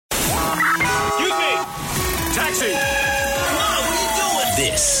Excuse me! Taxi! Come on, what are you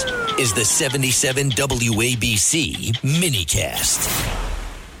doing? This is the 77 WABC minicast.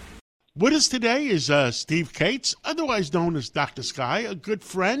 With us today is Steve Cates, otherwise known as Dr. Sky, a good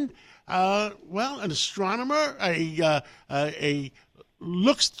friend, an astronomer, a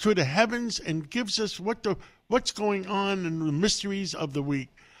looks through the heavens and gives us what's going on and the mysteries of the week.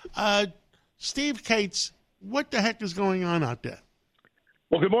 Steve Cates, what the heck is going on out there?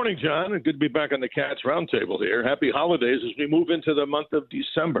 Well, good morning, John, and good to be back on the Cats Roundtable here. Happy holidays as we move into the month of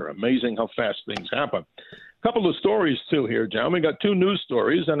December. Amazing how fast things happen. A couple of stories, too, here, John. We got two news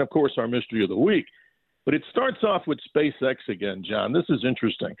stories and, of course, our mystery of the week. But it starts off with SpaceX again, John. This is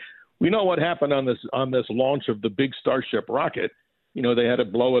interesting. We know what happened on this launch of the big Starship rocket. You know, they had to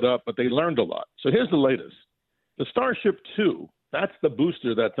blow it up, but they learned a lot. So here's the latest. The Starship 2, that's the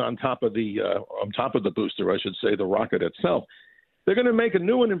booster that's on top of the booster, I should say, the rocket itself. They're going to make a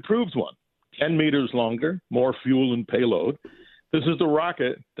new and improved one, 10 meters longer, more fuel and payload. This is the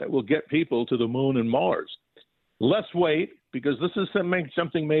rocket that will get people to the moon and Mars. Less weight, because this is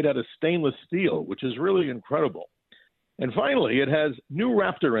something made out of stainless steel, which is really incredible. And finally, it has new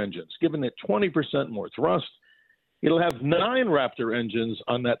Raptor engines, giving it 20% more thrust. It'll have 9 Raptor engines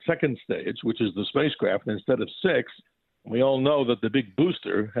on that second stage, which is the spacecraft, instead of 6. We all know that the big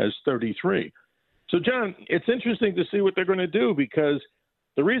booster has 33. So, John, it's interesting to see what they're going to do because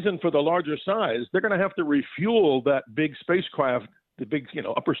the reason for the larger size, they're going to have to refuel that big spacecraft, the big,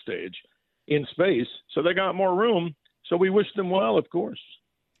 upper stage in space. So they got more room. So we wish them well, of course.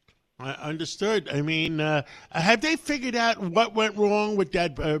 I understood. I mean, have they figured out what went wrong with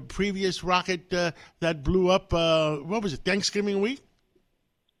that previous rocket that blew up, what was it, Thanksgiving week?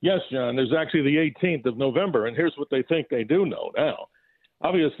 Yes, John. There's actually the 18th of November, and here's what they think they do know now.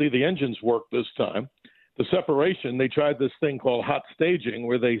 Obviously, the engines worked this time. The separation, they tried this thing called hot staging,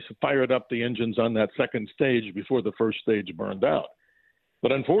 where they fired up the engines on that second stage before the first stage burned out.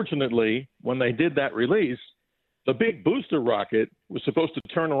 But unfortunately, when they did that release, the big booster rocket was supposed to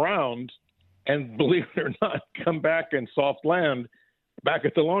turn around and, believe it or not, come back and soft land back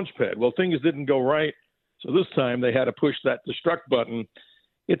at the launch pad. Well, things didn't go right, so this time they had to push that destruct button.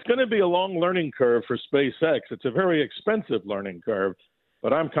 It's going to be a long learning curve for SpaceX. It's a very expensive learning curve,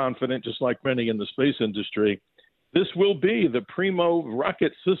 but I'm confident, just like many in the space industry, this will be the primo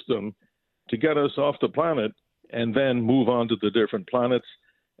rocket system to get us off the planet and then move on to the different planets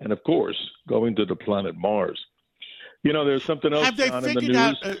and, of course, going to the planet Mars. There's something else on in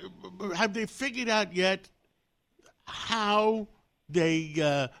the news. Have they figured out yet how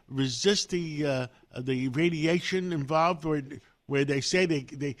they resist the radiation involved, where they say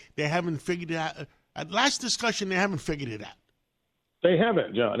they haven't figured it out? At last discussion, they haven't figured it out. They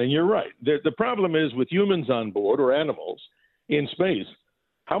haven't, John, and you're right. The problem is with humans on board or animals in space,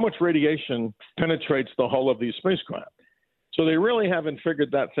 how much radiation penetrates the hull of these spacecraft. So they really haven't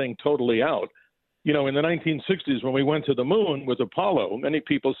figured that thing totally out. In the 1960s, when we went to the moon with Apollo, many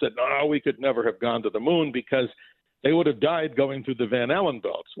people said, no, we could never have gone to the moon because they would have died going through the Van Allen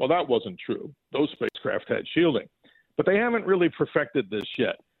belts. Well, that wasn't true. Those spacecraft had shielding. But they haven't really perfected this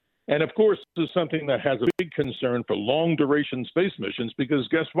yet. And, of course, this is something that has a big concern for long-duration space missions because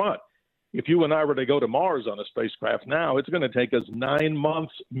guess what? If you and I were to go to Mars on a spacecraft now, it's going to take us 9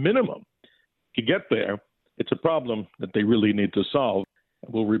 months minimum to get there. It's a problem that they really need to solve.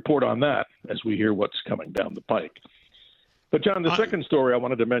 We'll report on that as we hear what's coming down the pike. But, John, the second story I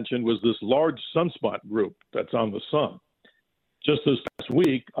wanted to mention was this large sunspot group that's on the sun. Just this past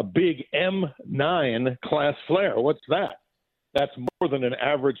week, a big M9 class flare. What's that? That's more than an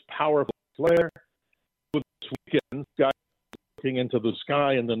average powerful flare. This weekend, guys looking into the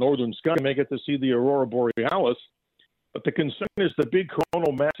sky in the northern sky may get to see the aurora borealis. But the concern is the big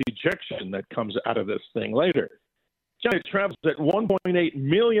coronal mass ejection that comes out of this thing later. It travels at 1.8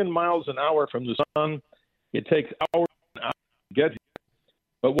 million miles an hour from the sun. It takes hours and hours to get here.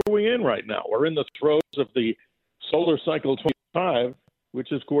 But what are we in right now? We're in the throes of the solar cycle 25,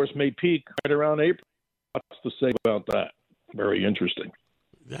 which, of course, may peak right around April. What's to say about that? Very interesting.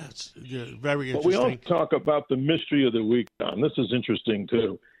 That's very interesting. But we also talk about the mystery of the week, John. This is interesting,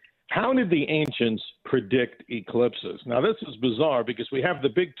 too. How did the ancients predict eclipses? Now, this is bizarre because we have the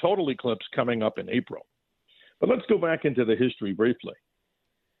big total eclipse coming up in April. But let's go back into the history briefly.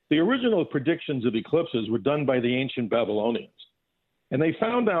 The original predictions of eclipses were done by the ancient Babylonians. And they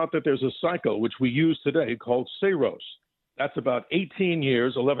found out that there's a cycle, which we use today, called Saros. That's about 18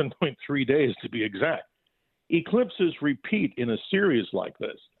 years, 11.3 days to be exact. Eclipses repeat in a series like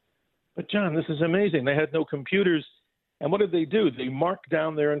this. But, John, this is amazing. They had no computers. And what did they do? They marked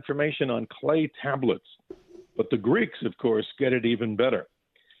down their information on clay tablets. But the Greeks, of course, get it even better.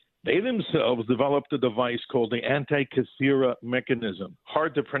 They themselves developed a device called the Antikythera mechanism.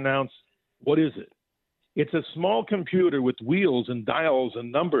 Hard to pronounce. What is it? It's a small computer with wheels and dials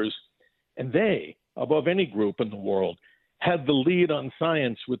and numbers, and they, above any group in the world, had the lead on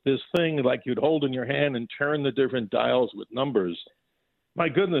science with this thing like you'd hold in your hand and turn the different dials with numbers. My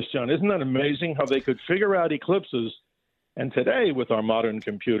goodness, John, isn't that amazing how they could figure out eclipses? And today, with our modern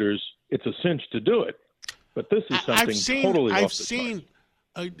computers, it's a cinch to do it. But this is something totally off the charts.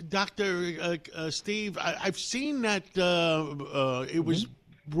 Dr. Steve, I've seen that it was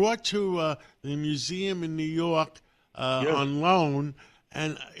brought to the museum in New York on loan,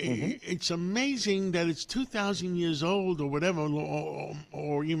 and it's amazing that it's 2,000 years old or whatever,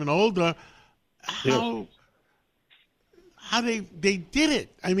 or even older. How they did it?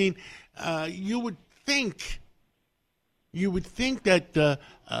 I mean, you would think that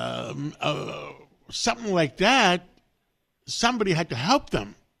something like that, somebody had to help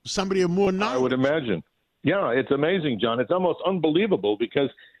them. Somebody of more knowledge. I would imagine. Yeah, it's amazing, John. It's almost unbelievable because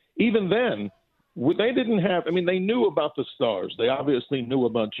even then, they didn't have, they knew about the stars. They obviously knew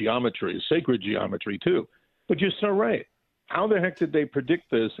about geometry, sacred geometry too. But you're so right. How the heck did they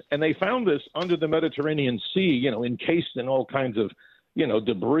predict this? And they found this under the Mediterranean Sea, encased in all kinds of,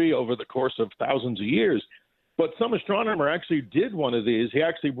 debris over the course of thousands of years. But some astronomer actually did one of these. He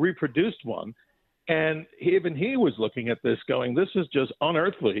actually reproduced one. And even he was looking at this going, this is just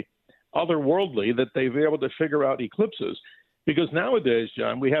unearthly, otherworldly, that they've been able to figure out eclipses. Because nowadays,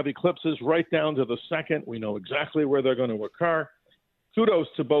 John, we have eclipses right down to the second. We know exactly where they're going to occur. Kudos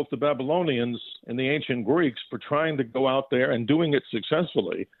to both the Babylonians and the ancient Greeks for trying to go out there and doing it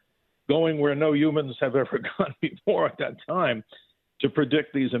successfully, going where no humans have ever gone before at that time to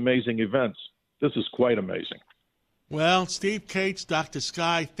predict these amazing events. This is quite amazing. Well, Steve Kates, Dr.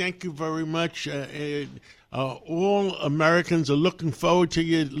 Sky, thank you very much. All Americans are looking forward to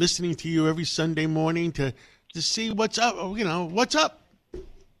you, listening to you every Sunday morning to see what's up, what's up.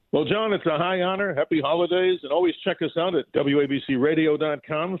 Well, John, it's a high honor. Happy holidays. And always check us out at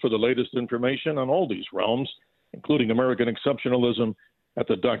WABCRadio.com for the latest information on all these realms, including American exceptionalism at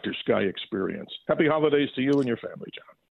the Dr. Sky Experience. Happy holidays to you and your family, John.